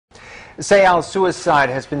Seau's suicide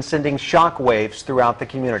has been sending shockwaves throughout the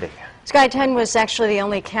community. Sky10 was actually the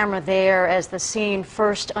only camera there as the scene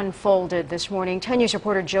first unfolded this morning. 10 News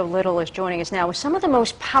reporter Joe Little is joining us now with some of the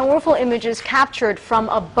most powerful images captured from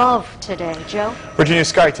above today. Joe? Virginia,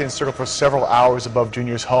 Sky10 circled for several hours above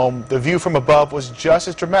Junior's home. The view from above was just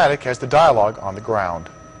as dramatic as the dialogue on the ground.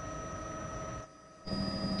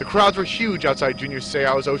 The crowds were huge outside Junior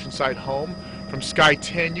Seau's oceanside home. From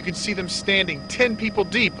Sky10, you can see them standing 10 people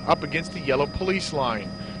deep up against the yellow police line.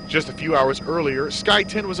 Just a few hours earlier,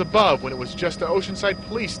 Sky10 was above when it was just the Oceanside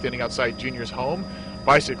police standing outside Junior's home.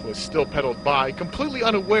 Bicyclists still pedaled by, completely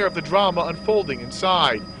unaware of the drama unfolding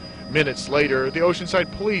inside. Minutes later, the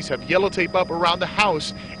Oceanside police have yellow tape up around the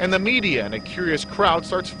house, and the media and a curious crowd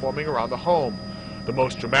starts forming around the home. The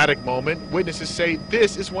most dramatic moment, witnesses say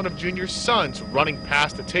this is one of Junior's sons running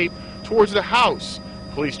past the tape towards the house.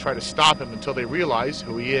 Police try to stop him until they realize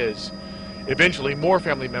who he is. Eventually, more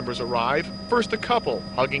family members arrive. First a couple,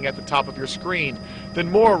 hugging at the top of your screen.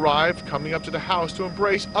 Then more arrive, coming up to the house to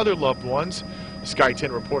embrace other loved ones.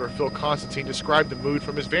 Sky10 reporter Phil Constantine described the mood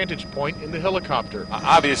from his vantage point in the helicopter.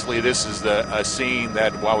 Obviously, this is a scene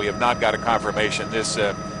that, while we have not got a confirmation, this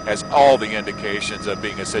has all the indications of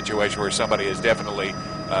being a situation where somebody has definitely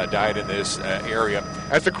died in this area.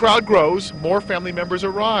 As the crowd grows, more family members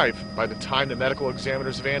arrive. By the time the medical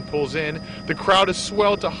examiner's van pulls in, the crowd has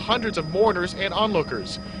swelled to hundreds of mourners and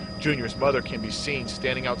onlookers. Junior's mother can be seen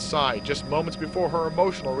standing outside just moments before her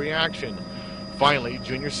emotional reaction. Finally,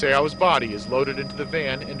 Junior Seau's body is loaded into the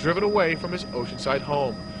van and driven away from his Oceanside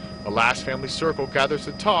home. The last family circle gathers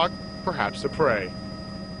to talk, perhaps to pray.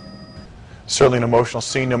 Certainly an emotional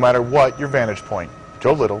scene no matter what your vantage point.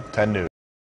 Joe Little, 10 News.